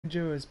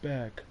Joe is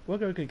back. We're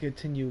going to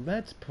continue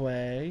Let's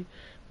Play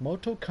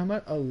Mortal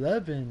Kombat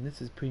 11.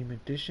 This is Premium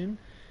Edition.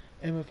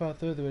 And without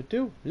further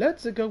ado,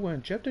 let's go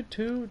on Chapter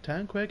 2,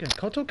 Time Quake and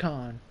Kotal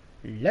Khan.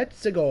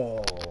 Let's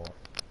go!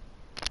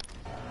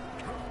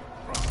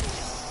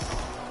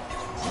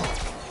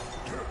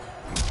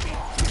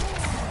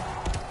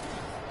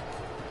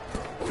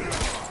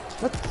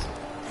 What?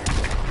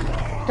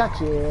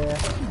 Gotcha!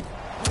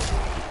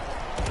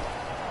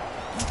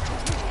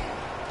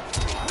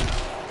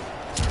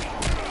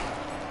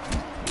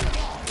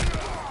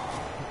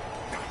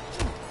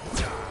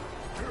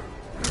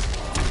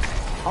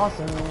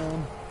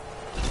 Awesome!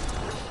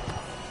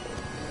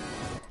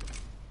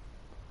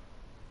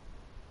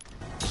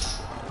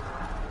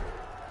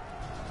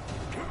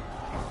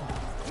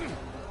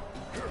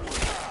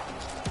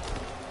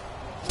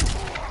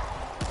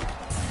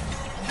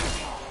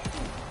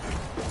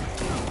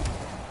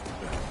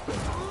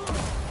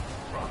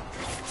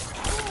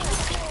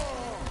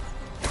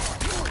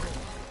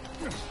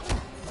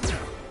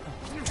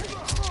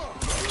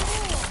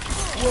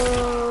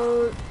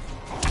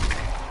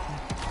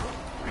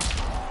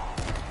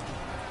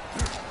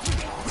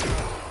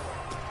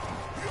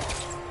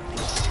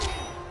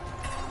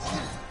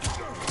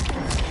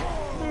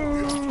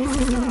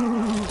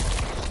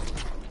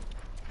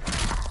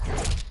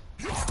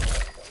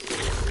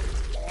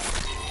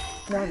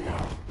 What?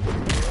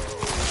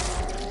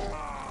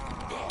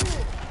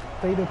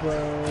 Fatal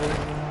blow.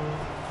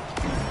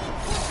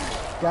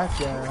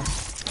 Gotcha.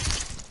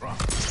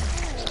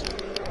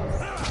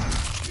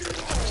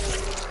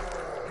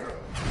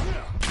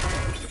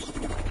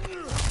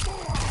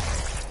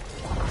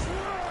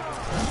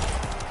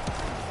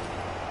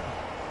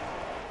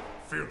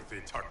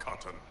 Filthy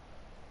Takatan.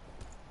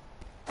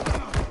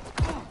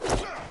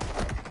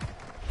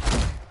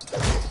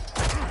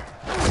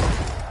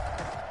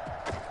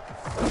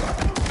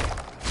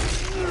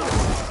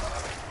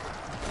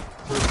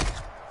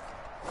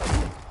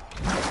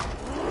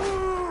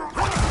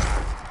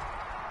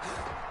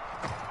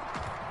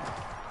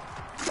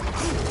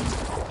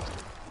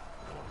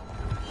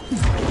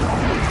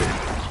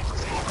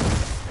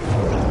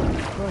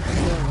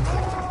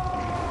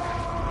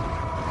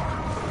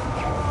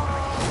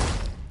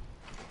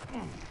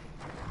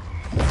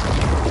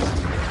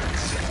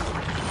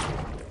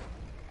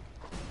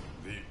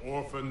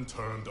 Orphan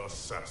turned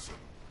assassin.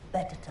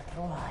 Better to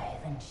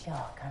thrive in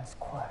Shah Khan's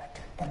court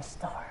than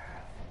starve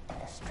in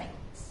the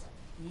streets.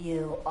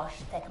 You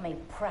Oshtek may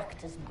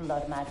practice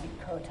blood magic,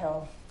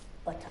 Kotal,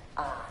 but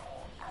I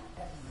am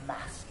the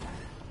master.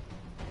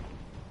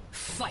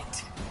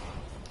 Fight!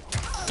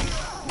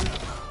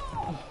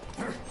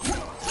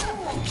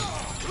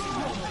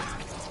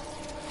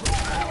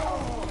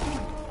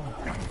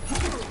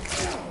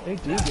 They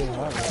do get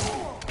harder.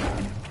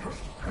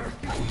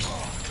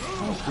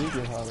 They do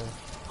get harder.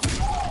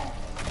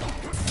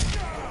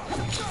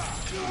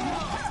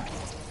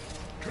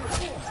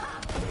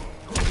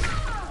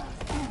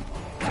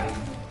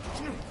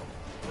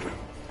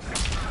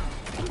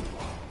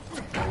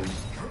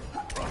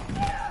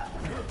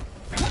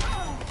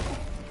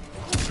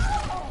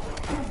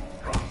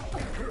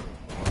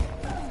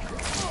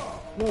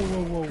 Whoa,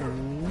 whoa, whoa,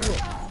 whoa.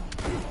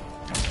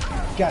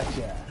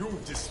 Gotcha. You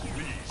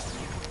displeased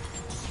me.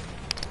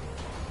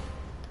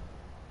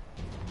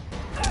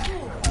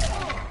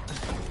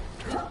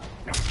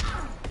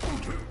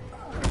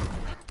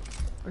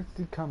 Let's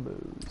do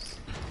combos.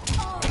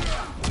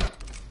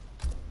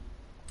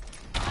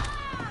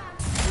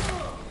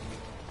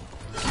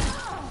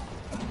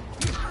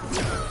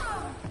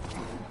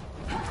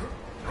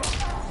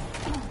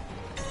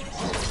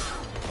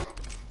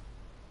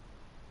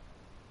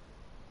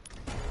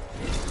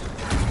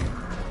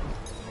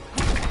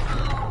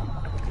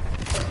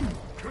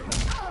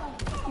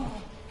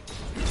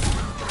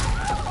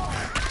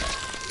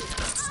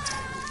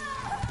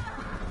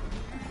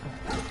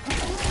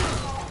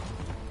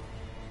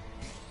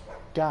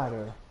 Got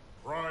her.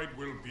 Pride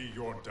will be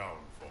your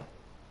downfall.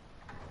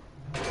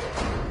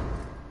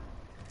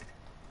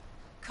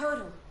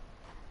 Kotal.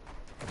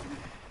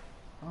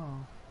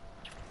 Oh.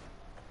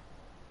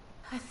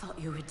 I thought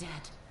you were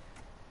dead.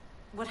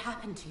 What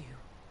happened to you?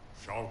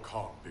 Shao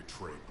Kahn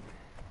betrayed me.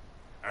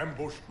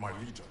 Ambushed my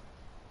legion.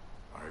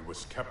 I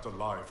was kept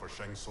alive for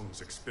Shang Tsung's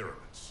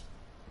experiments.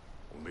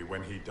 Only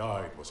when he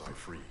died was I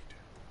freed.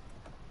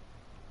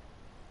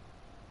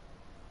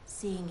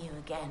 Seeing you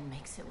again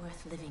makes it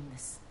worth living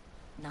this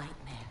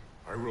nightmare.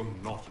 I will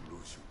not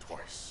lose you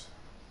twice.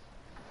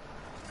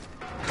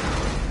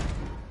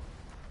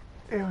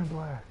 Aaron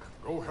Black.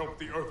 Go help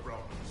the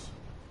Earthrealmers.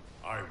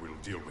 I will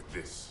deal with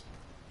this.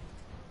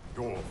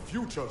 Your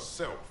future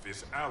self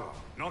is ally,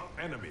 not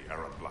enemy,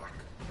 Aaron Black.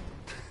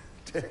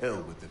 To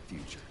hell with the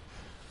future.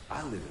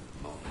 I live in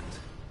the moment.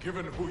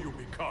 Given who you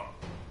become,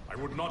 I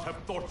would not have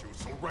thought you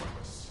so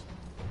reckless.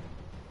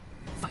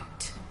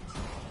 Fight.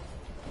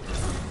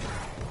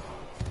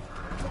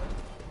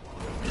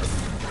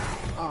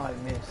 Oh, I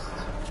missed.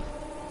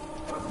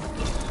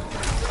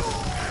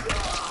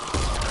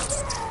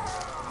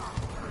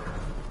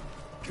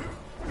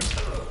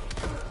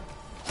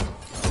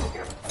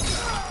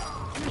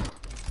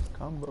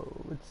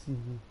 combo. Let's see.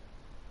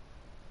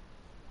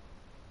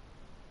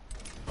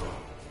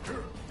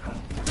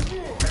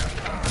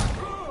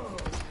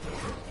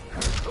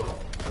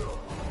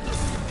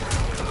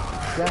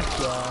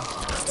 Gotcha.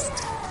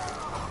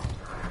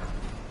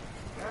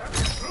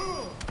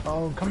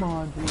 Oh, come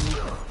on, dude.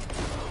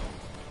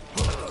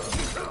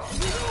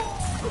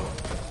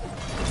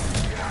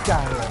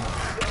 Got him.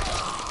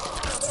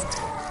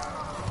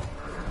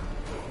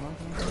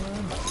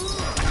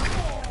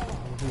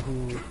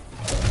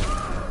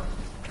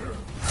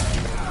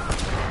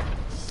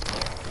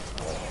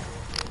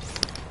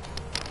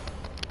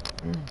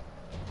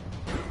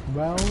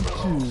 Round 2.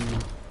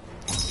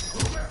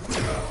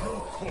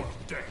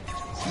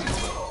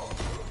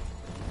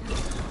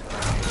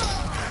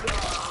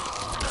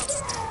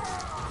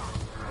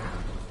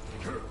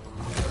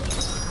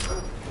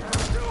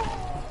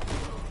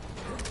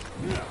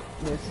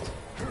 Missed.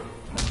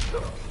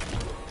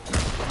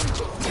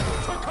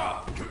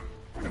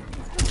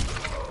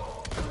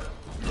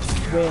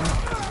 Win.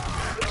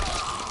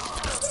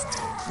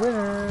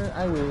 Winner,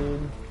 I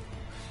win.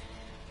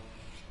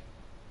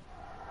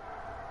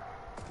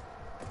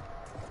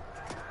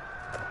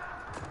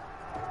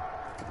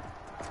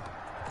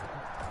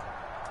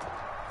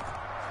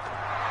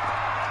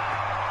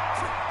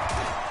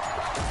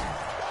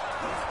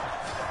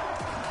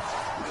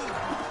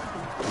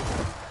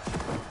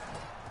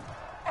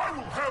 I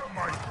will have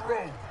my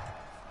throne!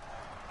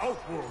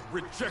 Outworld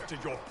rejected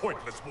your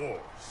pointless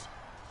wars.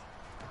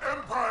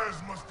 Empires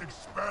must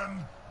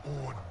expand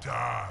or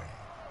die.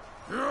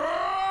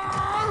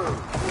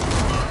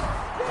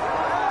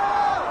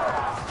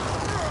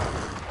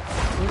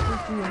 This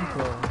is the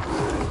intro.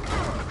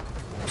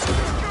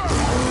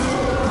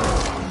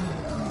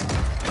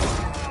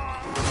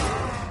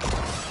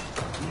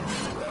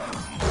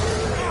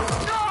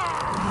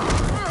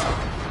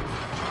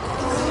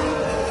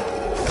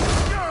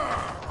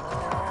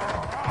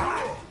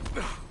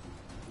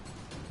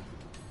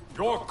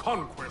 Your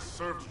conquest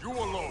served you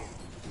alone,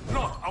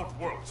 not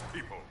Outworld's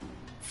people.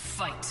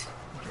 Fight.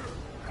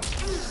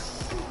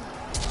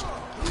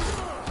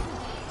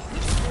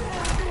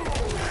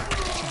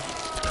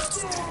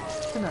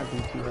 Cannot be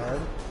too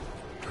hard.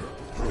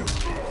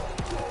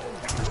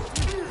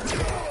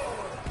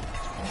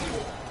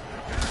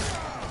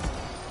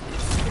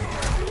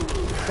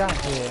 Got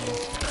him.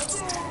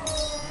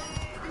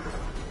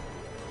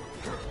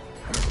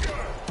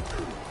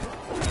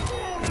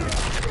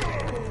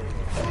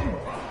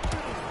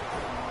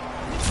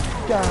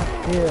 Got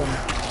him.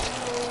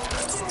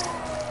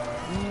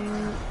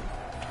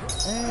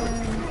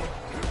 And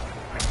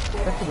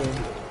that's a win.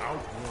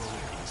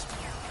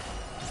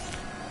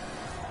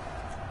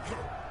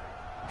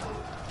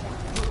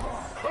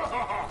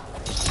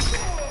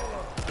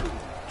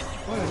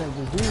 What did I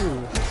just do?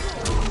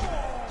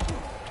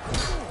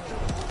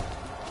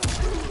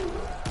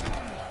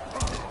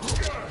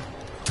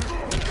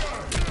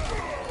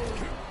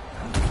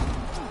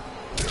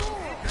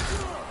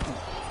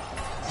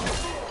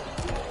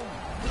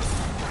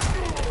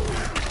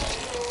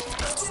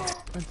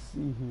 Let's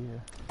see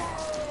here.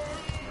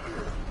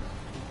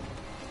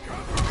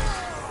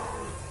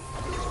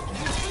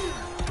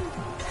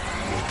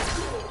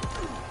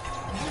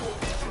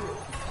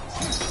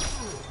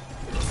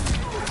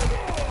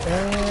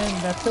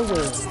 And that's a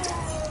win.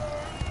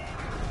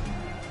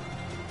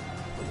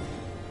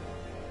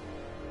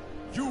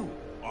 You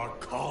are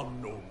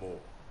Khan no more.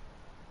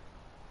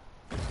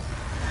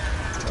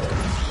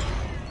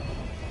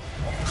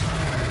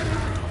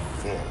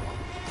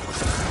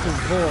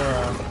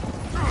 Devora.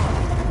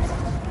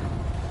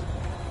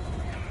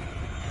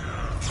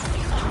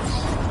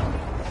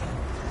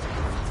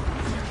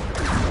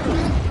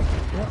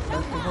 Yep,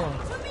 that's Devora.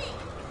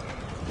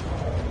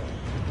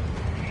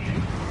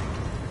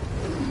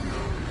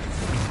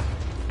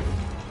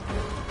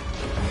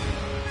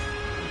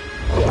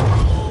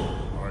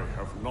 I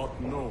have not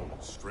known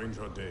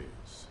stranger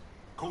days.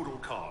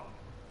 Kotal Khan,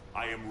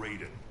 I am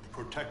Raiden,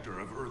 protector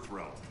of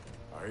Earthrealm.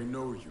 I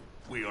know you.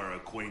 We are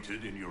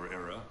acquainted in your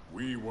era.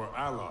 We were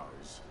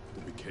allies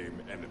who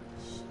became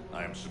enemies.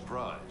 I am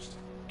surprised,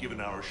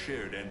 given our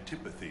shared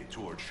antipathy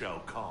toward Shao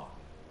Kahn.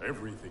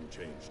 Everything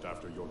changed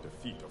after your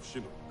defeat of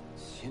Shinnok.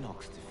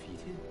 Shinnok's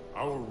defeated?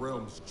 Our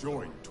realms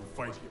joined to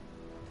fight him.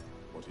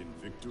 But in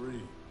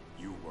victory,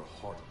 you were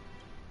hardened.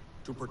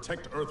 To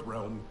protect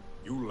Earthrealm,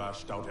 you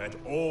lashed out at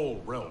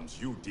all realms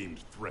you deemed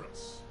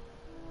threats.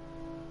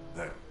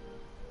 That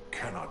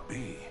cannot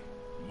be.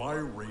 My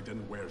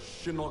Raiden wears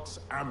Shinnok's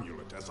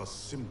amulet as a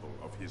symbol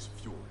of his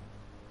fury.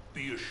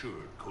 Be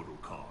assured, Kotal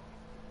Khan,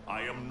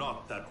 I am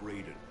not that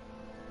Raiden.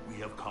 We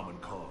have common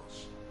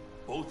cause,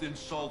 both in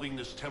solving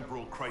this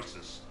temporal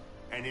crisis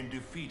and in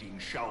defeating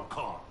Shao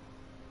Kahn.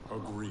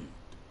 Agreed.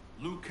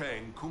 Liu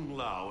Kang, Kung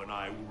Lao, and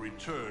I will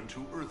return to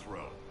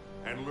Earthrealm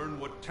and learn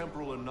what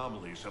temporal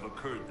anomalies have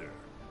occurred there.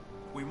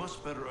 We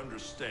must better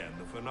understand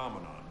the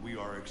phenomenon we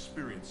are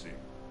experiencing.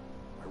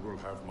 I will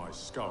have my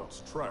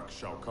scouts track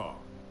Shao Kahn.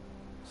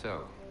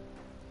 So,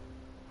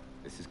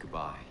 this is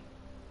goodbye.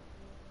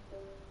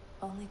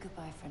 Only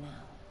goodbye for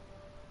now.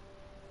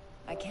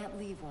 I can't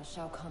leave while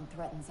Shao Kahn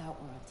threatens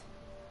Outworld.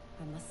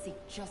 I must seek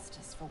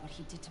justice for what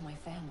he did to my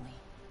family,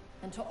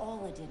 and to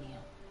all Edinia.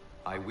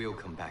 I will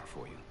come back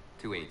for you,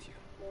 to aid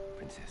you,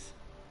 Princess.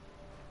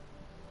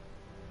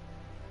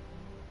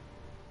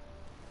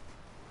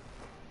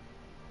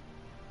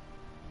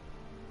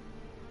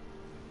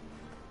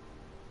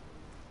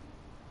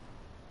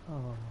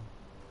 Oh.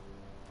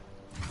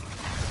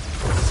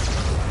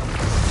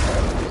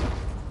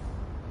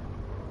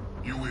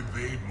 You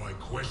evade my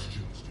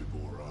questions,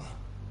 Deborah.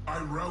 I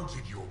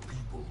routed your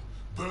people,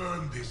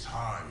 burned this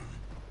hive,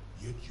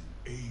 yet you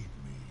aid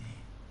me.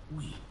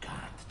 We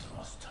can't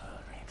trust her,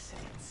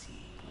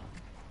 Excellency.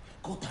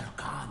 Kotal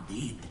Khan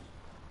did,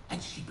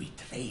 and she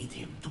betrayed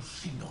him to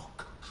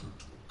Shinnok.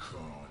 Kotal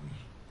Khan.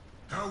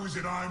 How is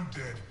it I'm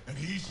dead, and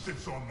he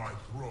sits on my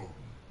throne?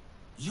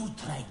 You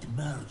tried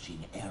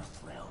merging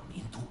Earthrealm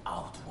into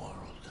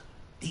Outworld.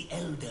 The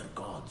Elder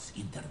Gods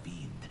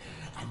intervened,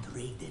 and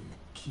Raiden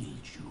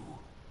killed you.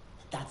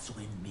 That's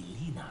when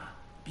Melina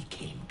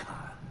became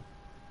Khan.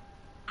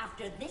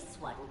 After this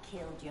one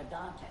killed your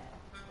daughter,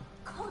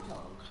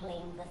 Kotal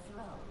claimed the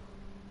throne.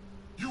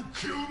 You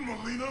killed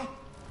Melina?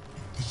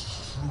 If this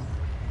is true,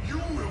 you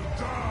will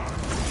die!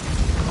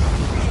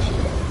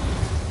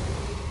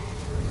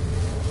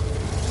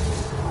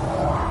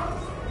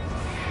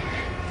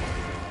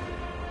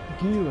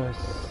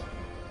 Geras.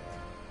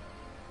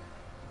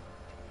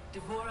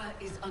 Deborah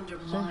is under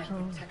my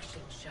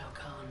protection, Shao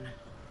Kahn.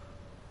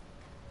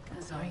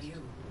 As are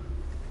you.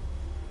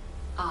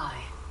 I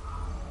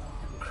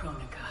am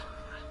Kronika.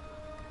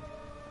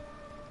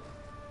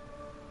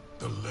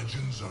 The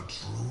legends are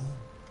true?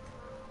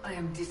 I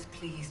am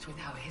displeased with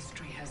how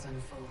history has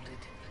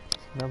unfolded.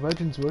 The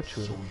legends were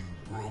true. So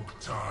you broke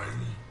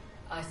time?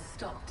 I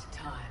stopped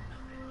time.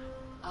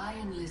 I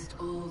enlist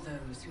all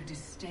those who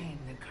disdain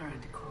the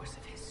current course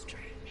of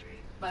history.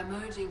 By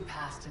merging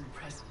past and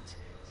present,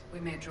 we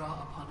may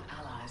draw upon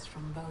allies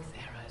from both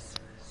eras.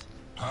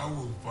 How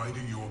will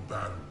fighting your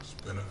battles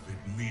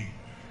benefit me?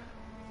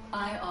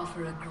 I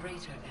offer a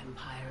greater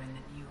empire in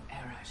the new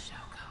era,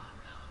 Shao Kahn.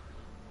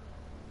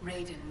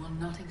 Raiden will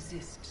not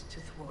exist to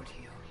thwart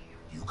you.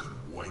 You can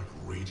wipe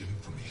Raiden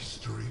from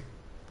history?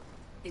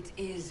 It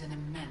is an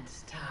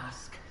immense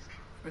task,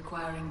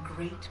 requiring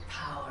great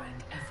power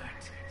and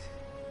effort.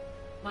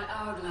 My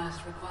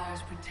hourglass requires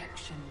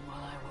protection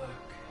while I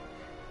work.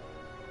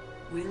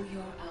 Will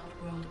your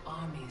Outworld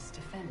armies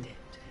defend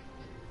it?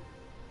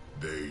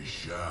 They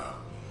shall.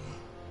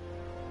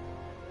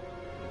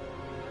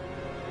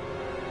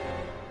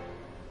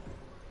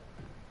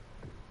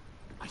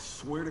 I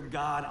swear to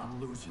God, I'm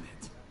losing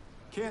it.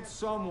 Can't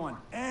someone,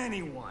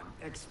 anyone,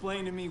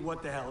 explain to me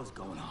what the hell is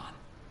going on?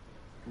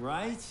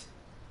 Right?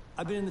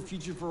 I've been in the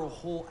future for a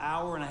whole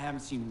hour and I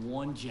haven't seen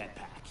one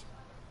jetpack.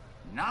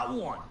 Not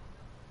one.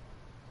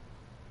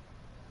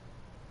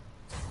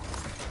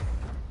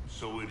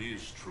 So it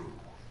is true.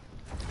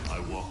 I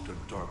walked a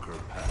darker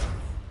path.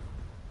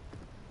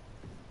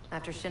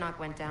 After Shinnok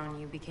went down,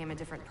 you became a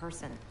different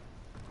person.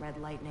 Red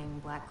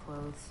lightning, black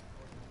clothes,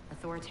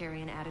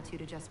 authoritarian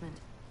attitude adjustment.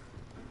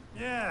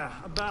 Yeah,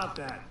 about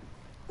that.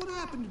 What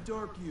happened to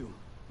Dark You?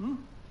 Hmm?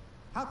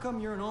 How come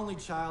you're an only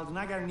child and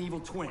I got an evil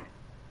twin?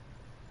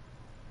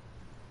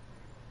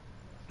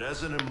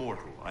 As an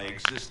immortal, I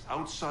exist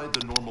outside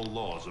the normal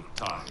laws of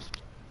time.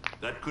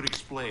 That could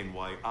explain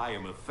why I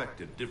am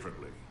affected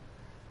differently.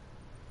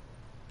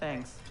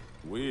 Thanks.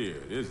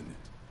 Weird, isn't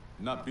it?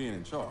 Not being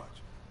in charge.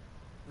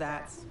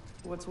 That's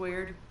what's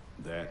weird.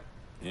 That,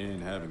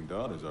 and having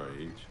daughters our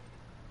age.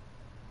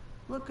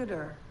 Look at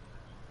her.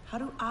 How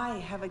do I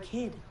have a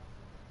kid?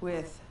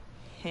 With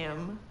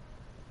him?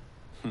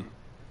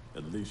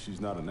 At least she's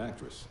not an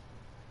actress.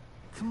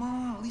 Come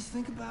on, at least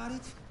think about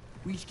it.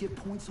 We each get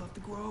points off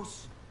the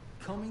gross.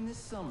 Coming this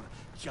summer,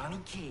 Johnny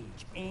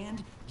Cage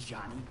and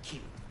Johnny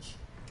Cage.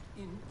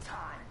 In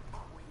time,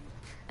 Quake.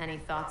 Any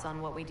thoughts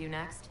on what we do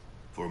next?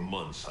 For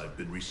months, I've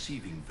been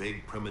receiving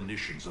vague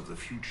premonitions of the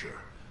future,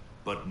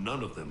 but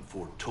none of them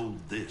foretold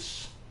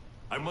this.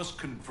 I must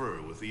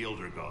confer with the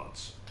Elder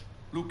Gods.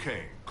 Liu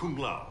Kang, Kung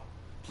Lao,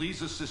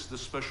 please assist the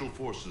Special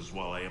Forces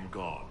while I am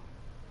gone.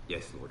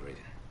 Yes, Lord Raiden.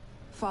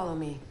 Follow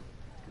me.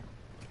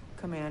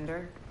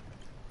 Commander?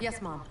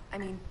 Yes, Mom. I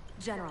mean,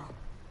 General.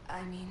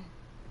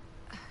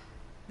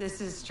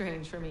 This is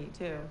strange for me,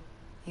 too.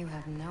 You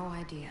have no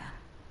idea.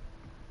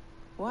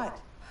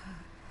 What?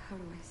 How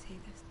do I say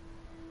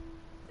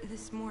this?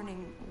 This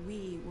morning,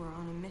 we were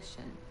on a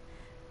mission.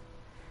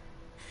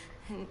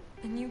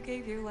 And you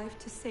gave your life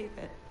to save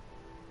it.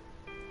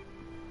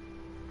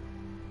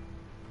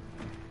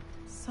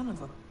 Son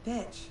of a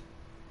bitch.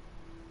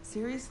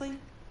 Seriously?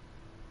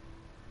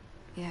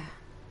 Yeah.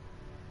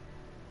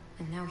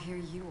 And now here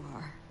you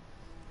are.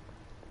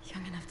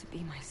 Young enough to be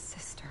my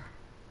sister.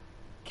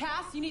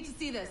 Cass, you need to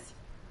see this.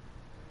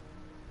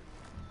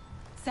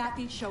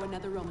 Satbeats show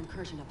another realm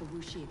incursion at the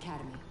Wuxi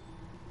Academy.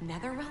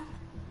 Netherrealm?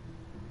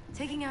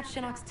 Taking out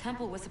Shinnok's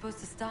temple was supposed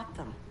to stop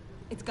them.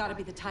 It's gotta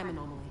be the time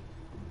anomaly.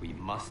 We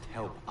must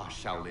help our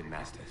Shaolin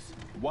masters.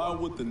 Why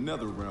would the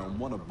Netherrealm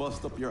want to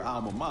bust up your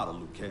alma mater,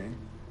 Liu Kang?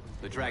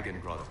 The Dragon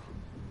Grotto.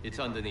 It's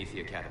underneath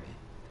the Academy.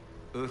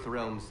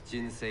 Earthrealm's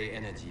Jinsei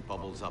energy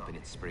bubbles up in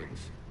its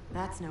springs.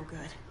 That's no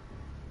good.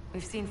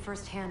 We've seen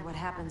firsthand what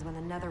happens when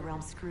the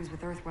Netherrealm screws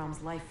with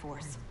Earthrealm's life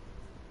force.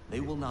 They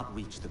will not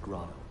reach the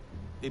grotto.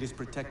 It is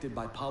protected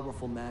by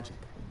powerful magic,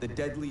 the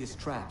deadliest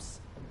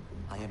traps.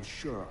 I am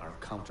sure our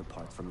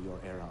counterparts from your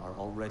era are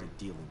already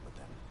dealing with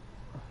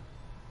them.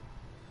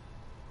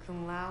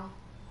 Kung Lao,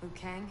 Liu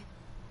Kang,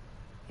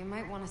 you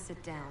might want to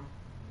sit down.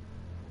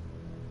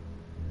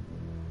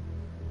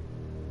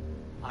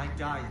 I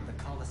died in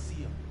the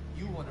Colosseum.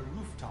 You on a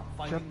rooftop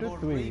fighting Chapter Lord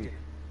 3. Raiden.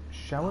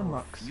 Shaolin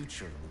Monks.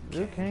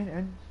 Liu Kang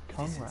and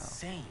Kung Lao.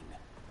 Insane.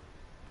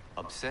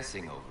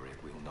 Obsessing over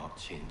it will not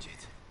change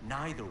it.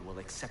 Neither will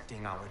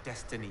accepting our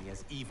destiny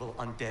as evil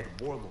undead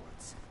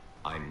warlords.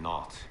 I'm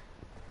not.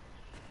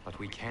 But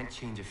we can't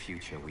change a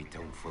future we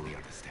don't fully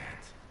understand.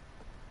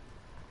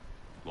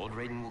 Lord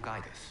Raiden will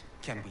guide us.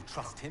 Can we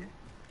trust him?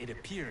 It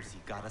appears he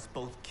got us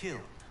both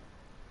killed.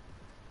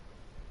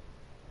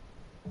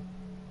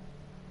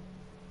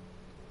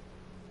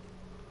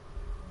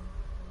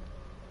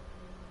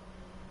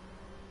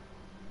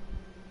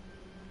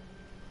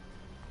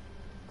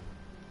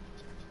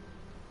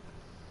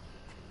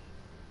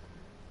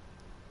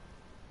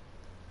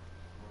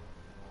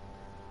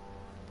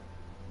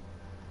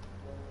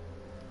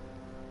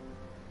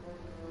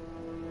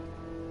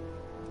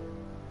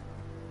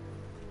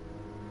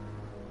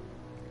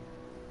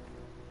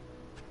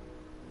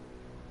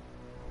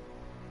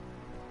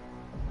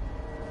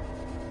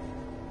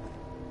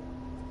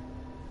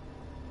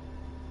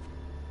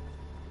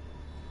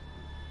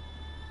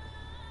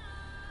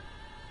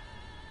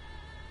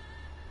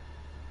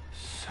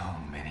 So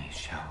many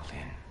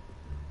Shaolin.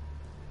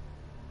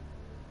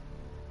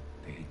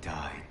 They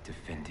died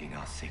defending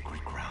our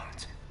sacred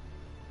ground.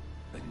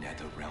 The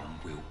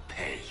Netherrealm will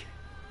pay.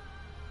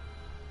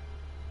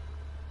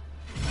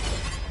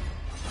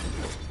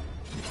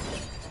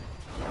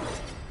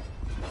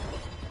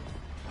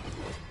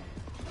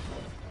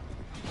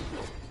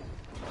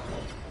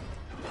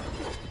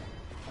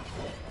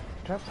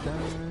 Trap's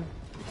done.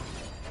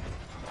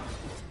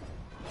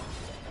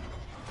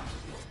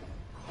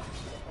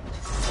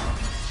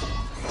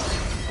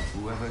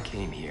 Whoever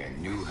came here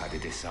knew how to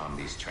disarm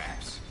these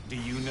traps. Do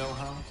you know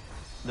how?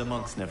 The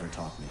monks never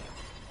taught me.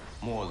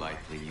 More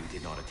likely you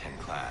did not attend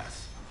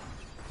class.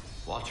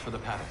 Watch for the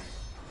pattern.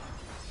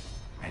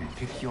 And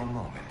pick your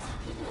moment.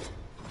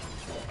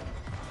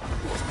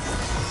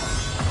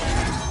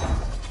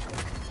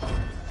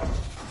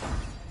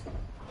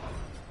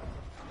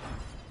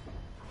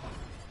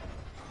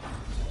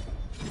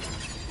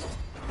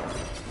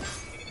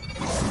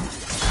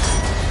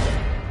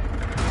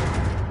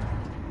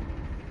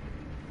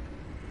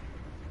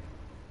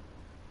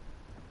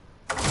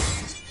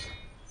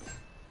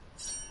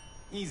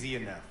 Easy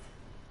enough.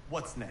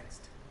 What's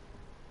next?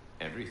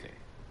 Everything.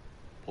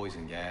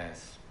 Poison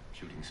gas,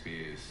 shooting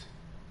spears,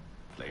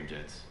 flame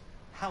jets.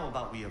 How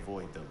about we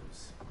avoid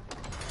those?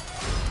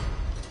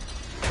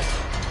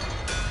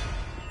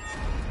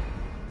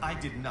 I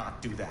did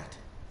not do that.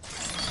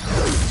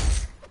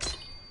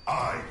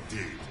 I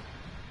did.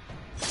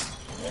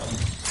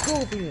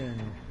 Scorpion!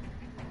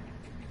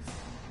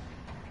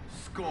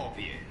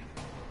 Scorpion.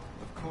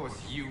 Of course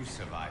you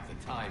survived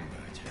the time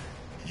merger.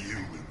 You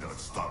will not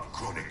stop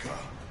Chronica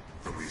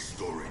from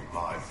restoring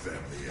my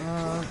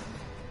family.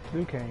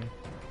 Liu Kang.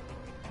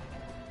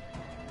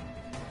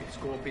 If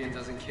Scorpion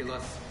doesn't kill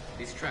us,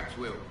 these traps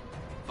will.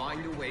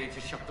 Find a way to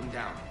shut them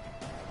down.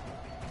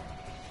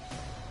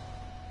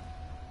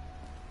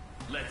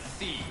 Let's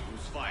see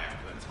whose fire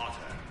burns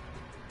hotter.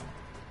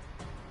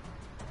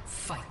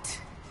 Fight.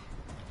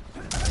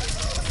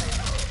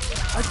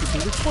 I could do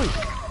this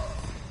twice.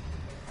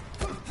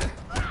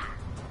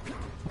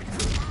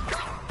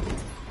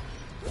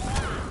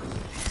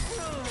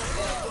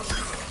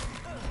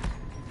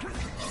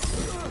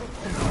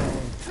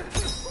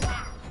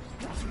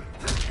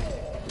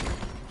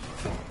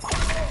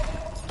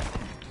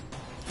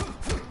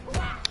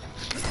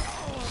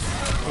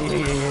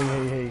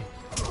 Hey.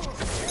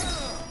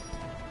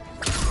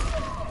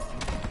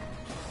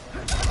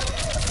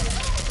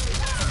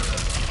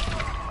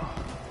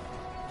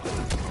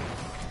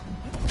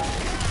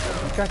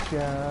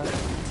 Gotcha.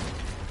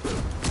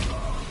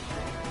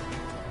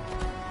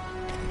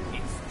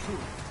 It's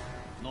truth,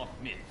 not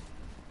myth.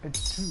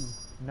 It's true,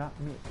 not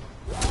me.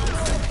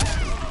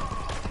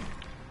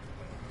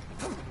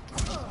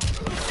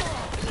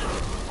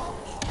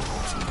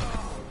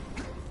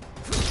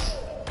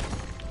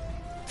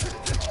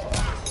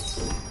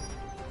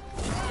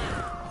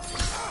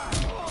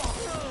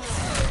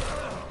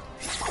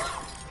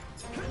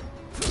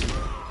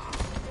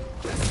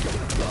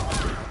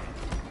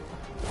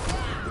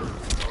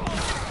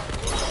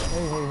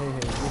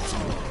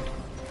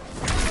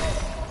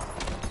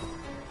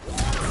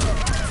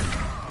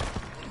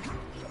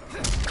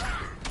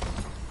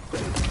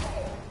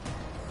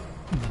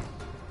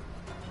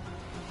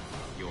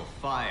 Your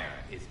fire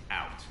is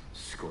out,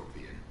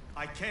 Scorpion.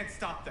 I can't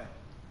stop them.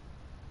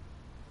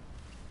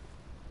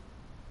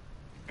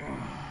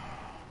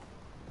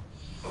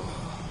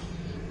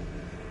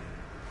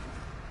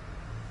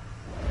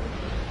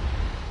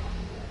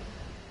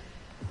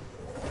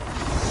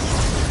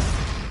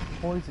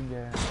 poison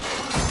gas.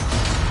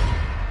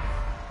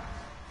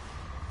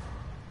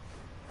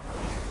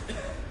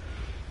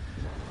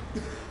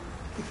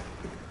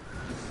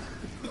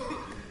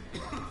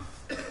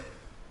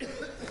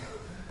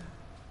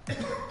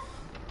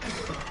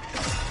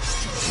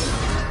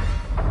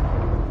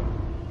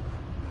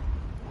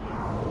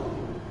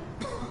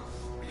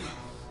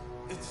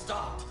 It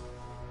stopped.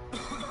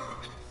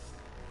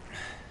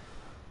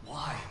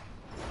 Why?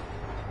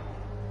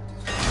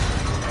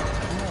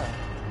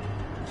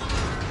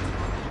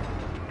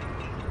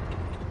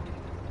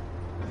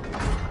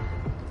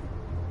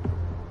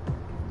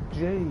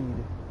 Jade.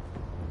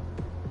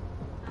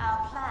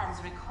 Our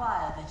plans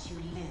require that you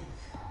live.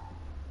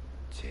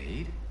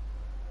 Jade?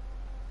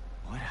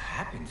 What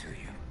happened to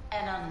you?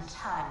 An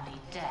untimely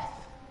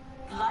death.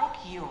 Like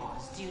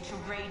yours, due to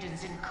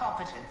Raiden's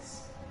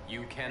incompetence.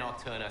 You cannot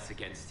turn us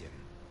against him.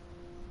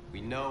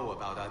 We know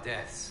about our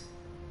deaths.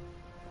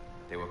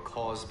 They were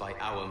caused by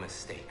our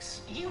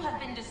mistakes. You have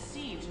been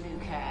deceived, Liu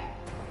Kang.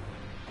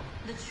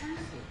 The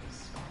truth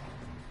is,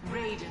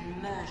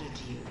 Raiden murdered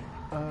you.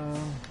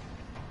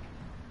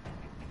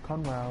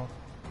 Conwell.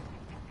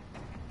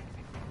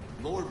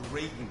 Lord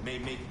Raiden may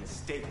make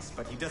mistakes,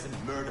 but he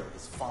doesn't murder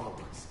his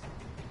followers.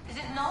 Is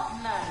it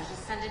not murder to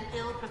send an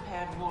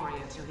ill-prepared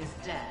warrior to his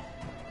death?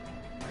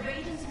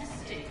 Raiden's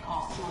mistake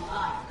cost your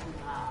life, Kung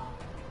Lao.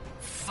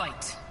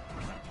 Fight.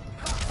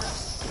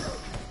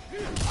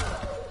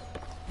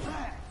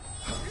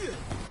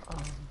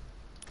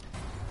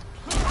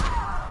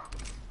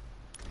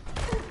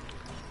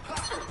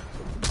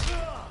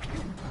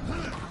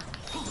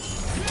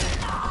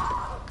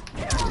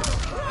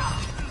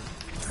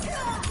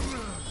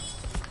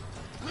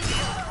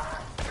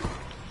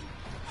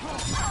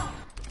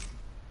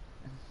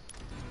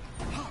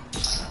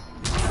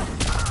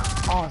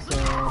 Awesome.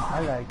 I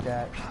like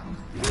that.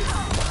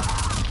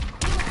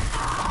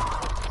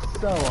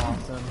 So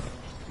awesome.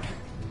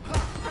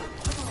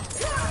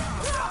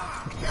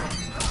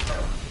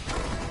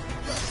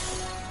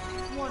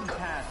 One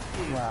path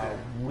is Wow.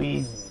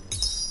 We.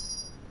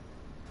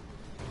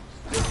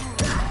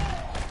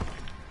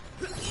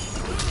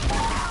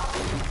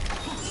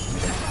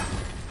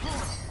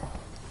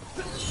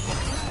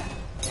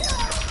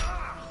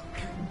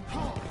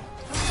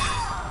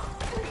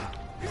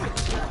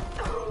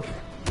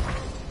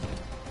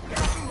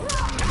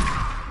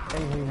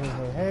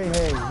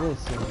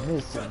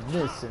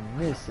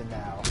 Listen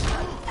now.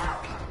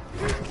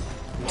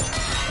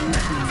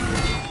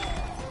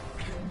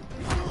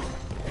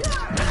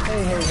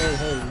 Hey,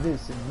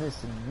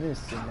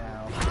 listen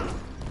now.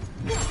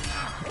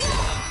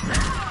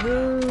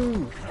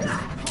 Move!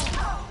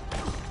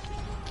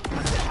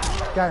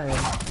 Got him.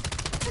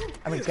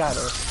 I mean, got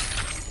her.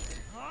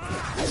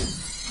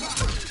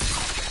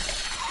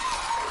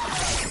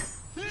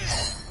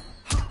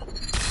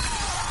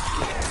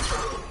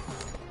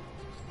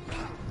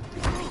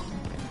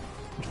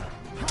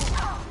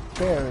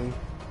 Barry.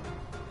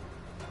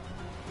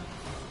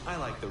 I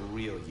like the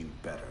real you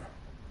better.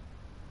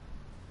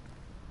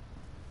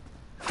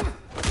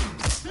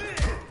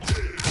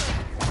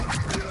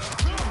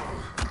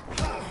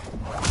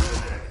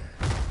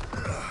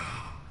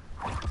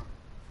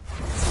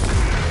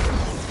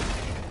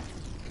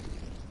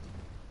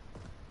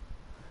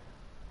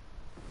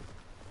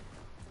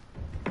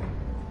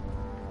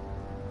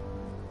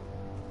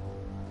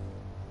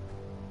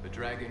 The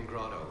Dragon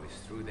Grotto is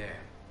through there.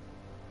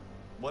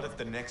 What if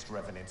the next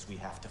revenants we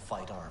have to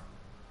fight are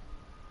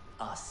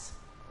us?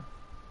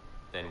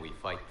 Then we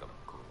fight them,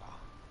 Kung Lao.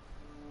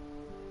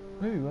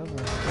 Maybe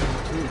wasn't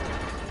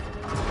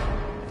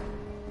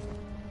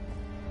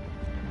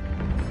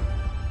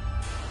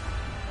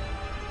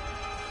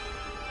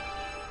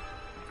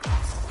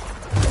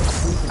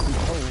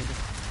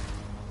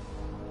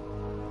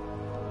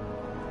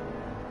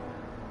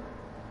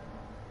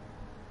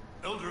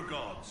Elder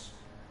Gods,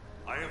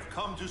 I have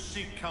come to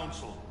seek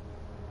counsel.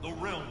 The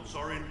realms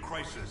are in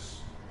crisis.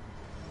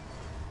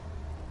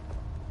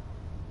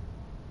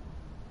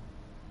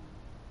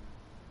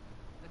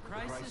 The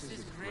crisis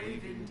is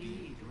grave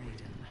indeed,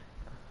 Raiden.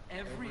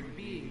 Every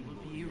being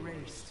will be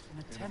erased in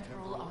a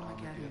temporal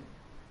Armageddon.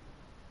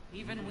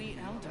 Even we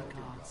Elder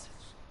Gods.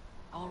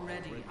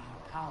 Already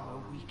our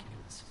power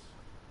weakens.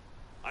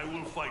 I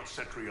will fight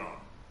Cetrion.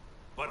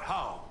 But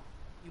how?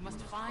 You must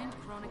find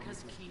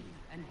Kronika's key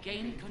and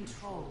gain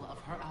control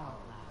of her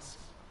hourglass.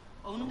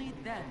 Only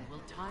then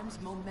will time's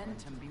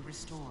momentum be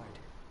restored.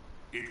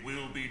 It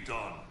will be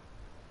done.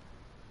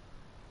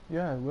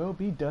 Yeah, it will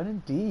be done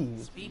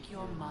indeed. Speak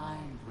your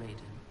mind,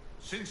 Raiden.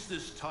 Since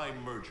this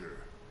time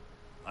merger,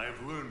 I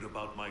have learned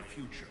about my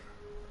future.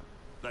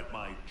 That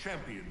my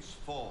champions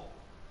fall.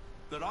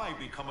 That I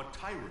become a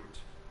tyrant.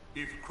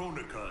 If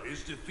Kronika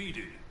is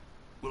defeated,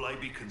 will I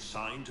be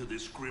consigned to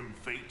this grim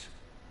fate?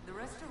 The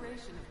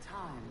restoration of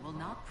time will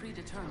not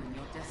predetermine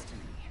your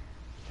destiny.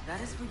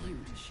 That is for you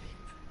to shape.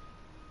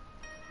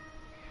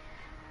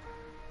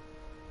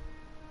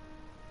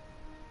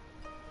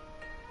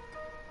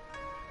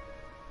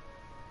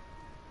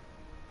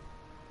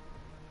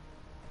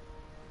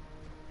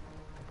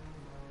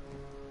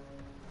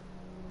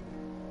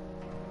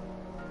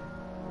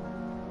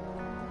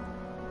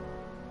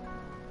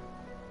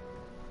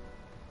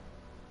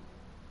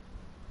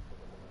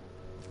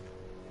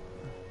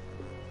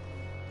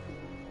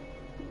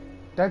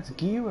 That's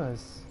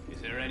Gira's. Is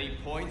there any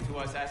point to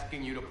us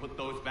asking you to put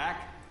those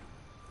back?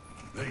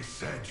 They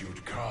said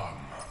you'd come.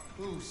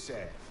 Who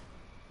said?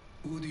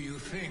 Who do you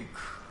think,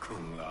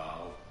 Kung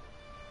Lao?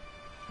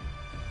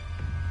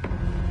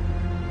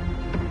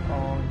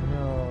 Oh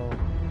no.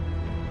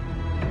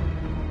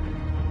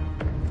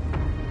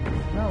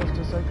 No, it's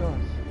just like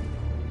us.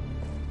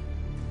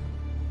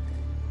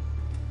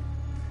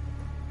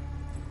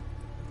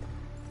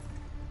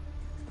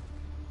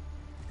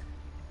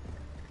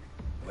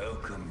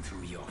 Welcome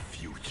to your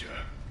future.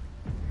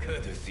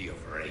 Courtesy of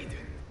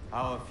Raiden.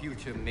 Our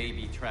future may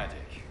be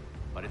tragic,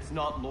 but it's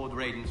not Lord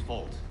Raiden's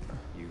fault.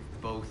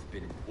 You've both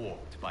been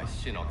warped by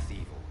Shinnok's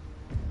evil.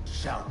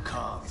 Shao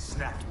Kahn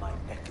snapped my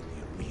neck in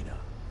the arena.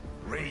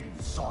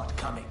 Raiden saw it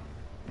coming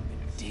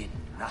and did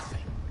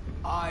nothing.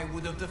 I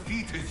would have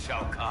defeated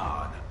Shao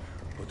Kahn,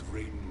 but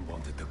Raiden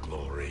wanted the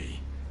glory.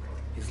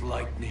 His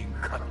lightning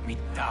cut me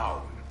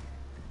down.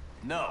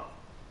 No,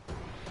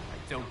 I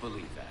don't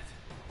believe that.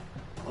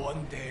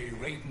 One day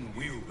Raiden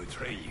will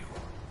betray you.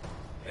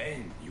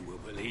 Then you will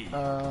believe.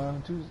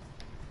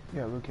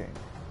 Yeah, okay.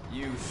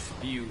 You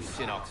spew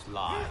Shinnok's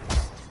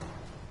lies.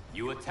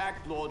 You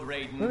attacked Lord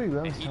Raiden,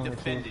 Really, and he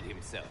defended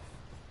himself.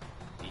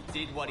 He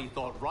did what he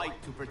thought right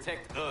to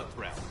protect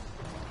Earthrealm.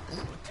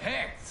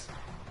 Protect?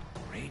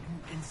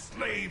 Raiden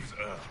enslaves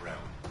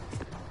Earthrealm.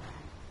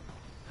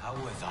 How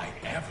was I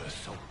ever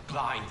so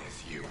blind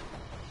as you?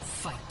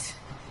 Fight.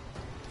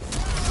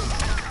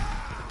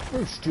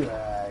 First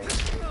strike.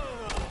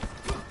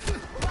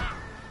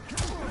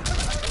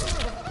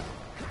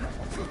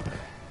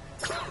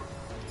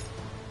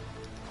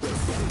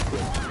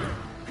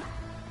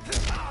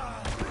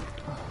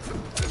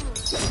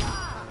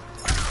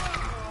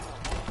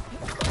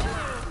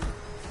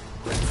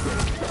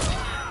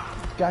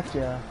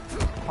 Gotcha.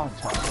 Hot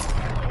top.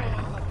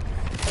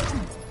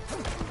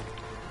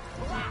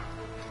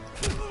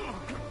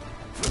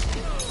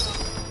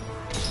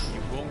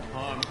 You won't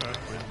harm her.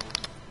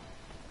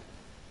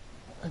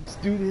 Let's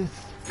do this.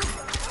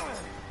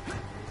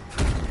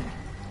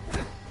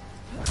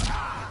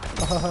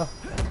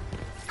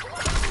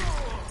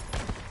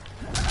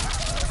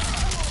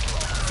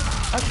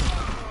 I can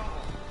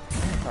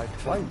try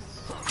twice.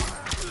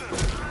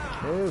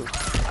 No.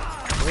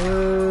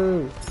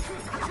 No.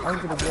 I'm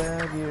gonna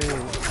grab you.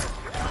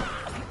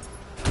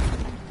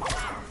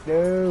 No.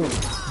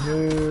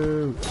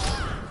 No.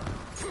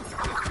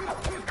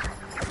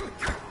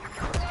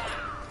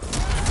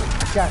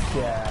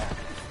 Gotcha.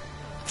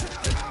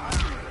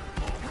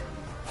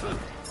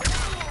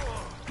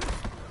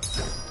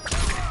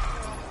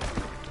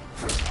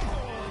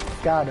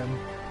 Got him.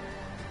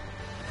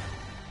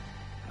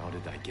 How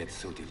did I get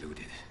so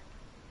deluded?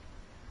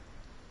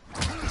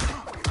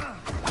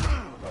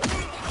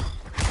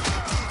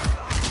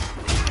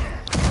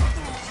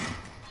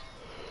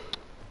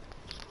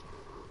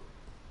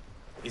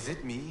 Is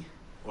it me,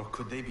 or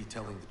could they be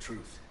telling the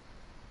truth?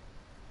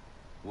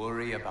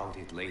 Worry about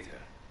it later.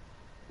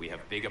 We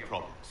have bigger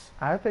problems.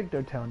 I think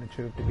they're telling the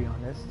truth, to be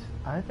honest.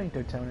 I think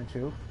they're telling the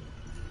truth.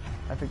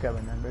 I think I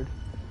remembered.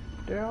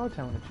 They're all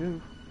telling the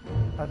truth.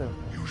 Other,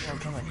 you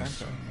should have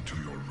listened to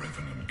your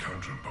Revenant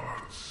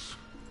counterparts.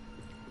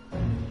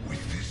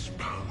 With this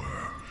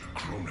power,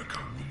 Kronika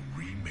will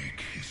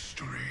remake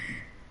history.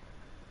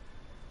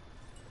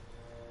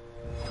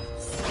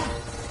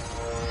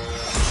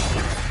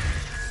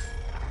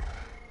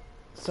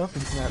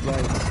 Something's not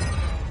right.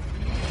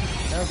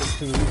 That was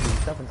too easy.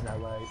 Something's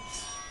not right.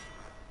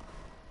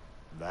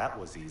 That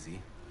was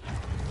easy.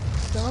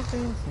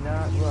 Something's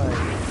not right.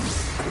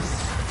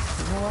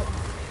 You know what?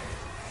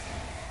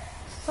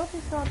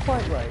 Something's not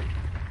quite right.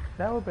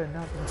 That would have been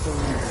nothing so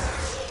easy.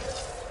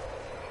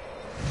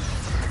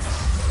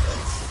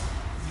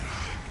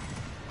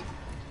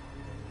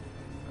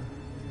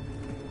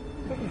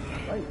 Something's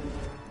not right.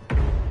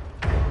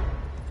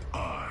 I,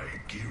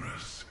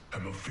 Geras,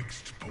 am a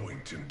fixed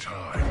point in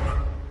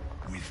time.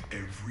 With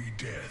every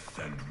death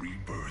and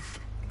rebirth,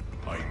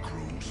 I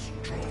grow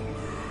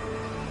stronger.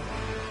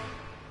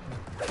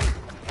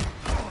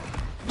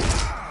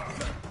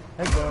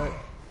 Hey, bud.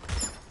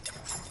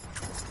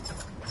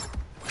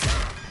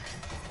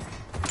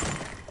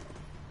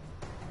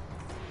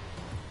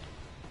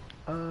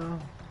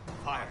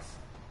 Fires.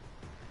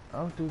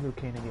 I'll do Liu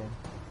Kang again.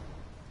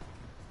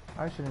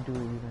 I shouldn't do it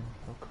even.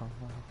 Oh, come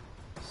on.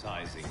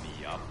 Sizing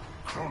me up.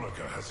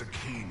 Kronika has a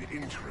keen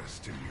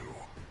interest in you.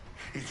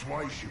 It's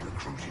why she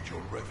recruited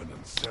your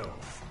Revenant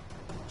self.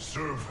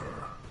 Serve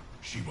her.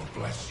 She will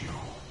bless you.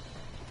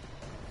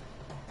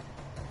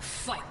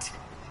 Fight.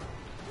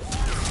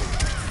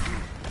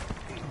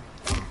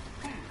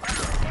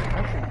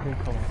 That's a good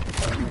call.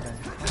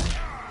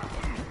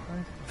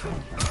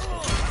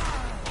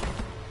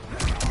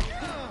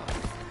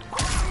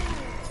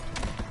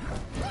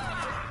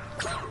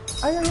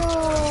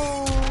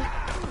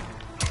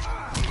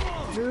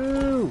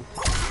 No!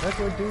 That's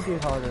what do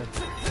get harder.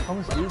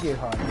 Homes do get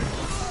harder.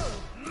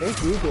 They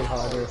do get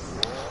harder.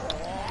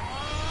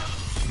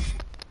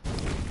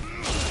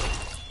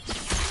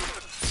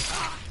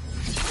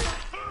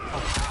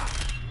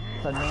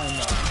 It's annoying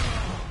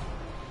though.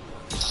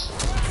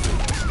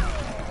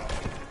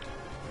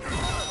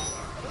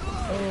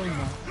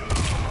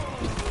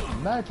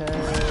 My turn.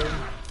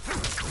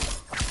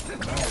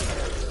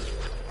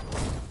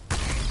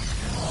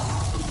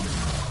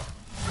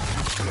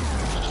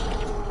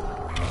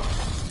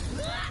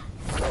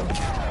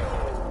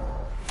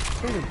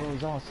 Fatal blow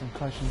is awesome,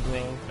 crushing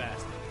blow.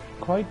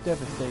 Quite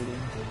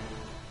devastating.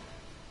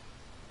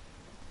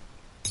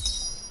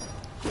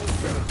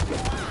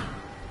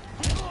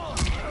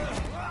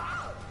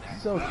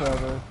 So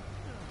clever.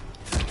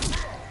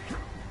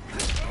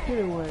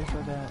 Get away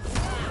from that.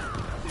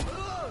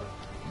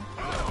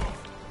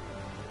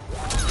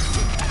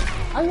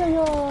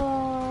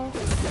 Ay-ya-ya!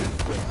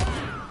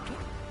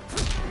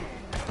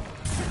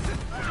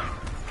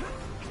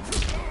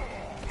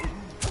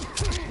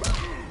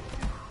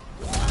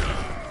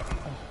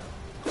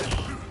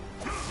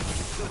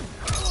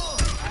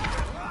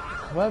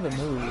 Clever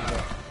move.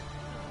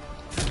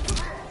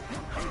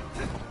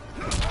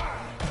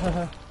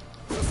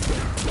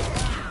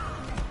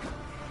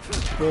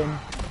 Spin.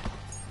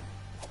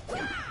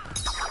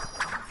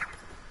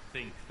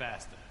 Think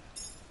faster.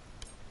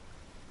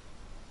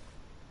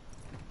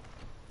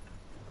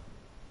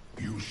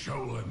 You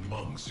Shaolin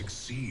monks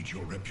exceed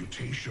your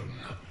reputation.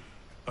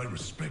 I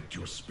respect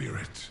your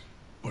spirit,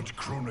 but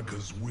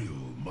Kronika's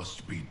will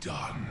must be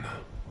done.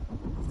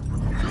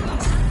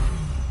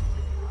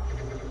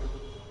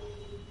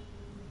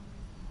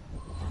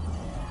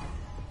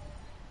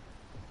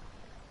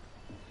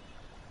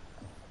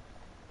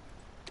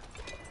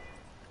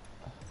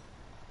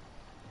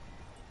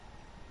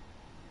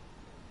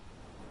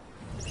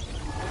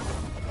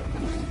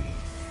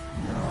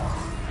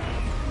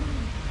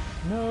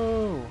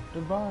 No, the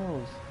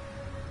vials.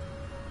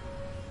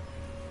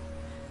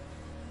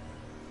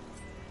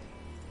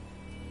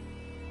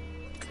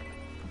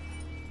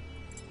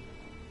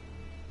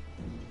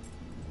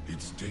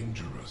 It's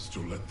dangerous to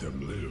let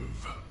them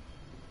live.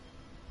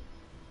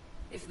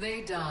 If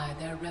they die,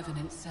 their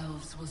revenant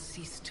selves will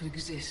cease to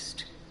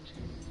exist.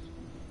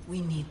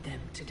 We need them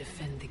to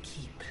defend the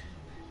keep.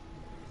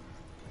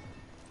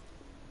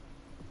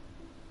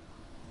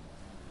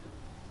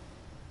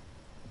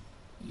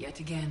 Yet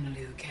again,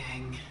 Liu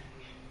Kang,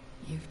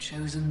 you've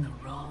chosen the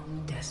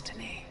wrong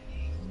destiny.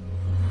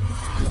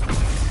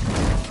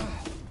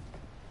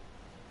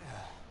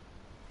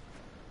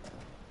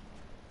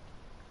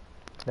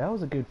 That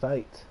was a good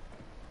fight.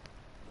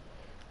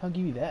 I'll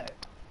give you that.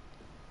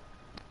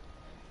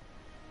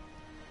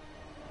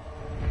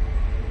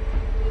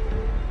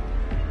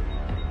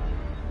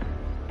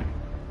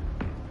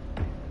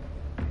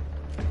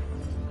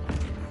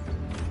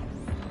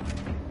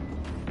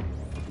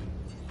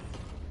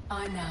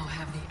 I now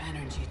have the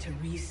energy to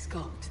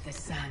re-sculpt the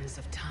sands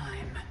of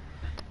time.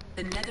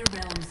 The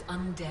Netherrealm's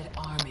undead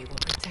army will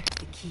protect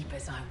the keep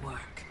as I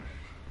work.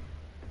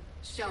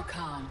 Shao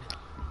Kahn,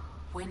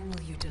 when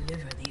will you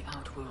deliver the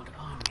Outworld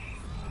army?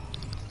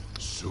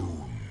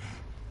 Soon.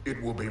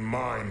 It will be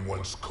mine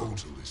once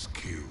Kotal is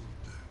killed.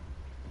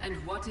 And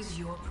what is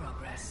your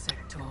progress,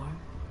 Sector?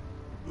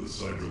 The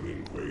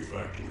Cyberlink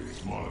factory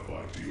is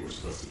modified to your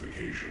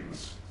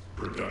specifications.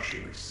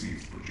 Production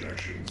exceeds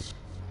projections.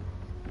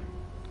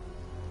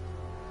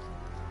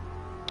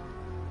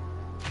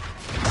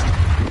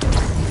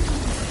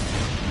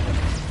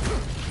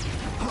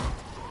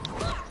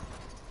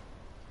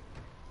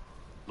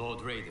 Lord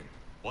Raiden,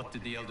 what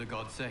did the Elder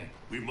God say?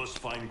 We must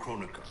find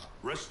Kronika,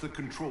 wrest the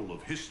control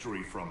of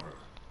history from her.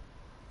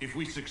 If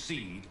we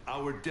succeed,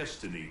 our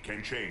destiny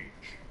can change.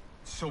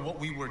 So what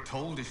we were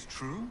told is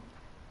true?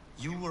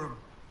 You were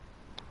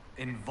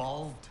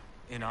involved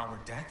in our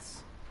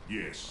deaths?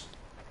 Yes.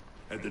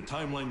 Had the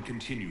timeline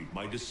continued,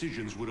 my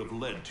decisions would have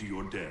led to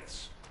your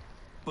deaths.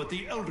 But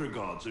the Elder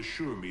Gods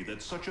assure me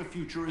that such a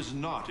future is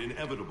not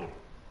inevitable.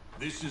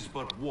 This is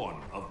but one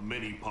of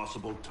many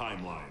possible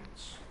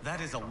timelines.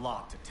 That is a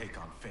lot to take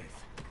on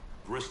faith.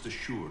 Rest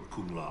assured,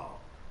 Kung Lao.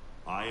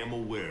 I am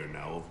aware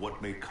now of what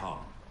may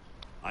come.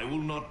 I will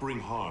not bring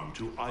harm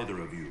to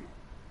either of you.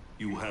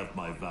 You have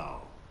my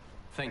vow.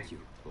 Thank you,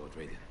 Lord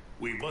Raiden.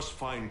 We must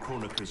find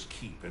Kronika's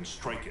keep and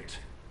strike it,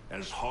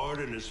 as hard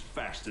and as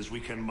fast as we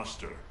can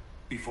muster,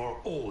 before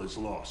all is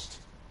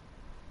lost.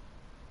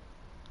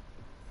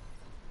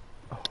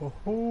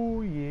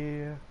 Oh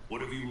yeah.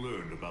 What have you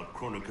learned about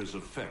Kronika's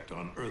effect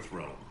on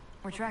Earthrealm?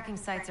 We're tracking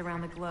sites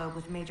around the globe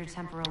with major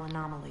temporal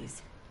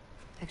anomalies.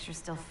 Picture's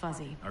still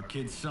fuzzy. Our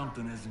kid's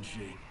something, isn't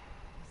she?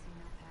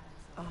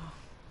 Oh,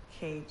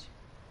 Cage.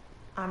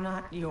 I'm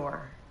not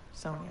your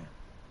Sonya.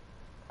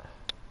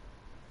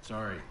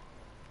 Sorry.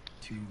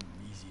 Too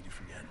easy to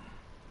forget.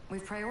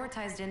 We've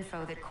prioritized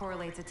info that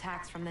correlates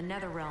attacks from the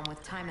Netherrealm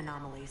with time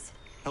anomalies.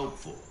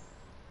 Helpful.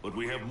 But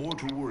we have more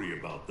to worry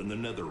about than the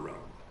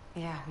Netherrealm.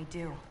 Yeah, we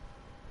do.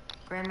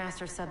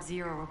 Grandmaster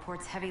Sub-Zero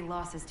reports heavy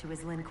losses to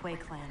his Lin Kuei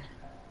clan.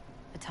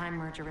 The Time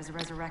Merger has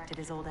resurrected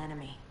his old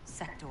enemy,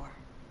 Sector.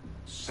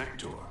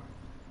 Sector?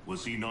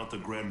 Was he not the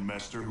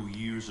Grandmaster who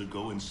years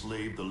ago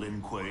enslaved the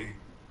Lin Kuei?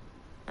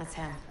 That's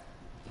him.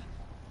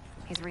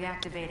 He's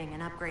reactivating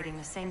and upgrading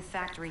the same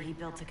factory he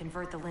built to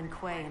convert the Lin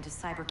Kuei into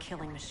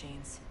cyber-killing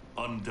machines.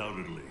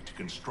 Undoubtedly, to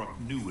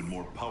construct new and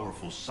more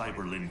powerful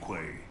cyber Lin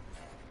Kuei.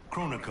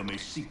 Kronika may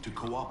seek to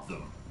co-opt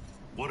them.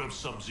 What of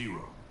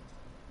Sub-Zero?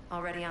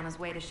 Already on his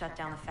way to shut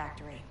down the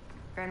factory.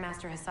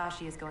 Grandmaster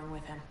Hasashi is going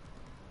with him.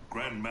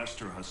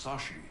 Grandmaster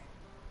Hasashi?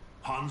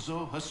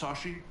 Hanzo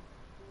Hasashi?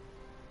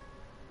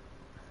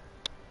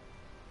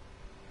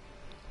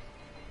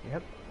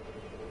 Yep.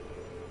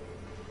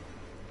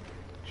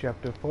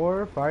 Chapter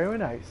 4, Fire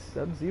and Ice,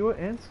 Sub-Zero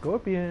and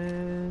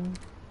Scorpion.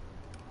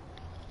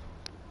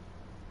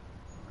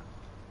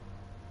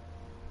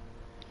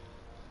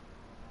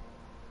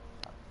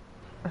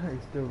 I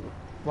still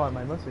want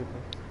my mustard.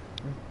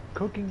 I'm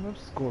cooking with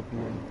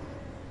Scorpion.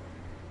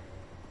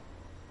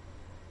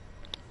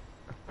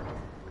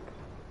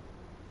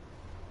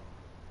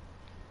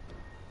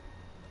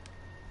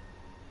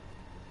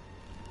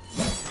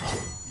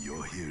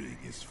 Your hearing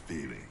is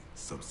failing,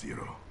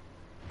 Sub-Zero.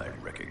 I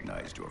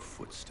recognized your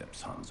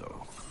footsteps,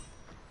 Hanzo.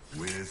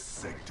 Where's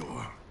Sector?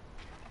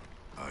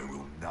 I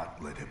will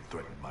not let him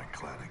threaten my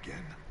clan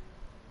again.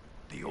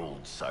 The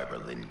old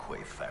Cyber Lin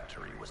Kuei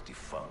factory was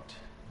defunct,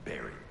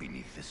 buried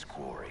beneath this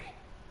quarry.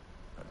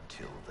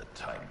 Until the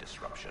time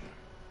disruption.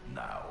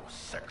 Now,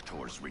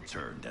 Sector's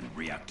returned and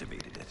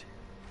reactivated it.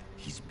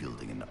 He's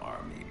building an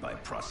army by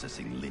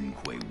processing Lin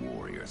Kuei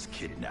warriors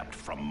kidnapped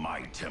from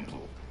my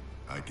temple.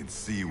 I can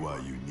see why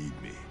you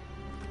need me.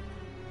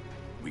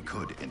 We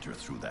could enter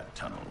through that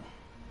tunnel,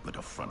 but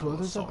a frontal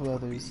assault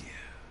would be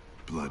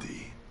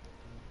bloody,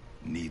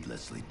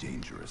 needlessly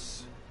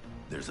dangerous.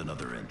 There's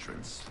another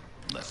entrance,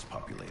 less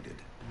populated.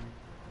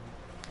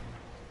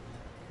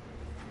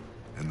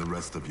 And the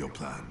rest of your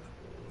plan?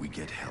 We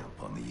get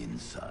help on the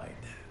inside.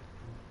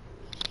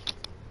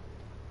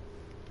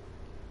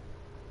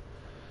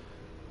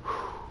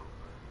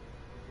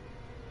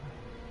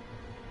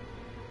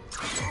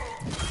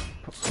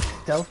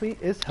 Stealthy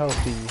is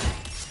healthy.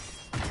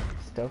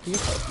 Stealthy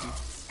is healthy.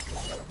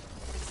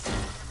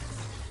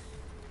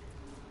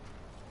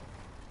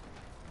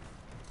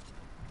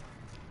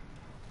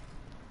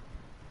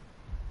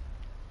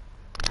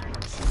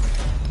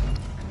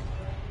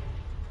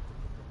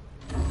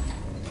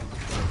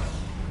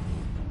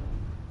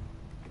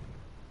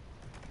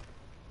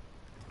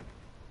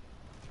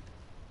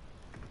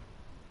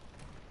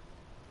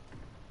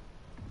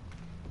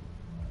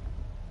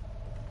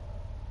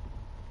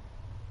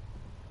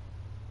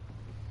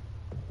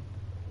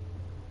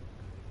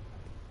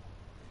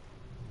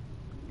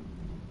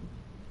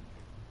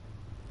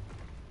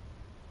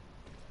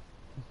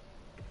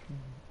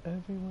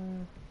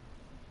 Everywhere.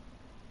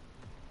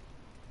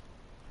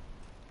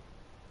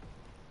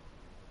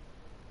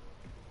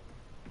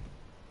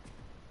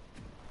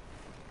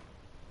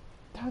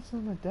 That's a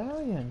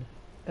medallion.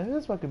 It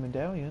is like a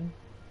medallion.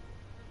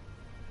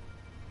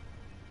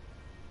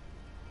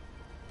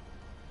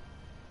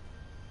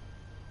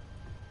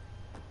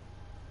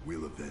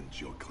 We'll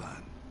avenge your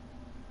clan.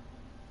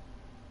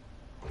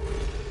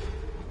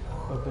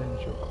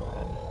 Avenge your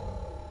clan.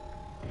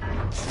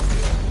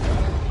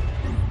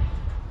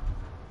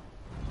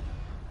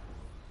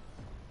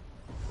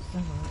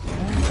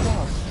 That's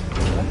lost.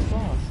 That's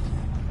lost.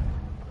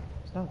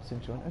 It's not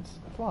Central.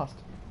 It's lost.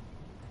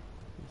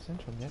 It's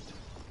Central yet.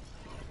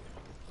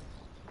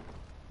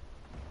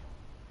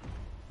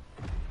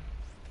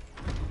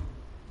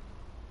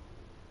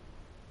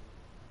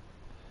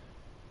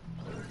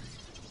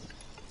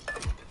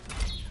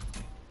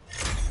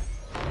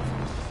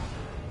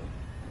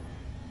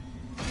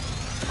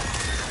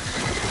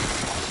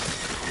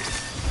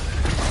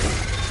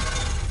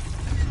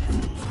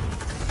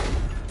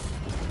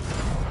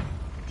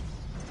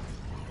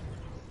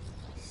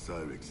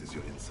 Cyrix is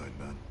your inside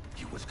man?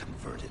 He was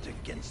converted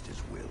against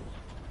his will.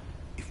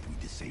 If we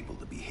disable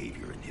the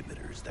behavior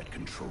inhibitors that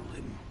control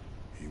him,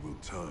 he will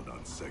turn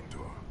on Sector.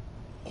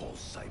 All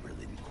Cyber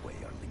Lin Kuei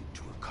are linked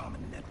to a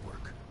common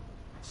network.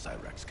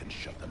 Cyrax can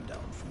shut them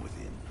down from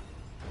within.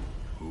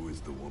 Who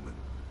is the woman?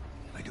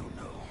 I don't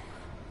know.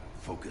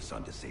 Focus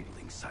on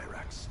disabling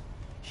Cyrax.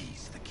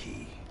 He's the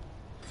key.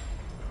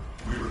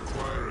 We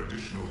require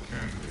additional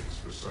candidates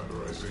for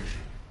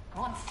cyberization.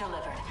 Once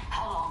delivered,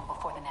 how long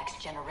before the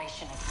next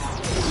generation is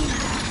ready?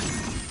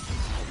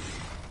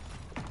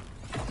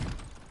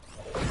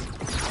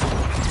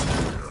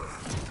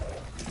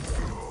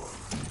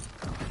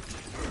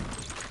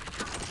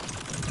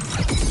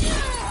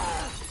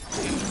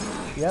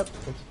 Yep,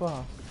 it's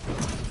Frost.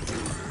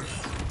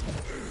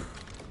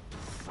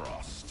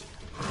 Frost.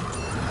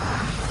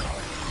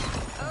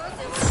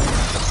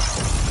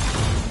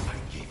 I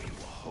gave you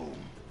a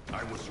home.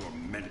 I was your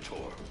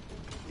mentor.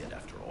 Yet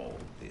after all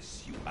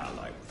this, you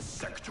ally with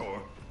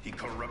Sector. He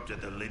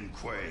corrupted the Lin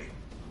Kuei.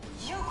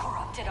 You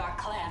corrupted our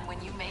clan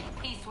when you made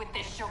peace with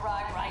this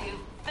Shirai Ryu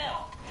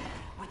filth.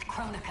 With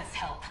Kronika's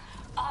help,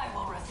 I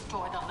will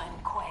restore the Lin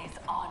Kuei's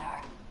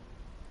honor.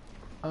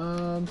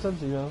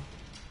 Sub-Zero.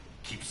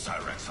 Keep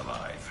Cyrax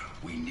alive.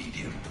 We need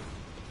him.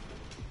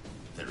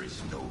 There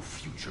is no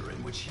future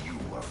in which you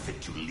are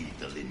fit to lead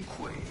the Lin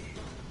Kuei.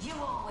 You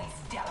always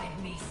doubted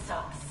me,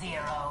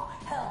 Sub-Zero.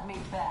 Held me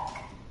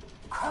back.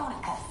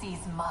 Kronika sees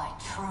my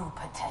true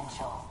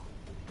potential.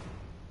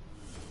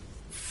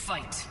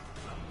 Fight.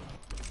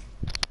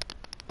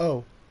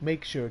 Oh,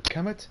 make sure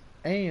comment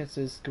and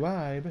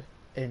subscribe.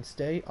 And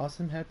stay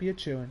awesome, happy, and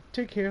chillin'.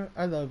 Take care.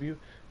 I love you.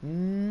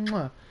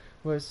 Mwah.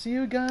 We'll see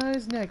you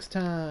guys next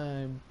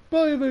time.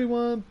 Bye,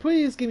 everyone.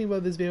 Please give me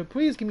love this video.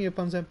 Please give me a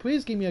thumbs up.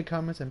 Please give me a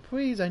comment. And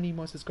please, I need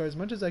more subscribers as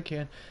much as I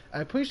can.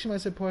 I appreciate my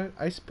support.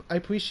 I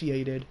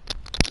appreciate it.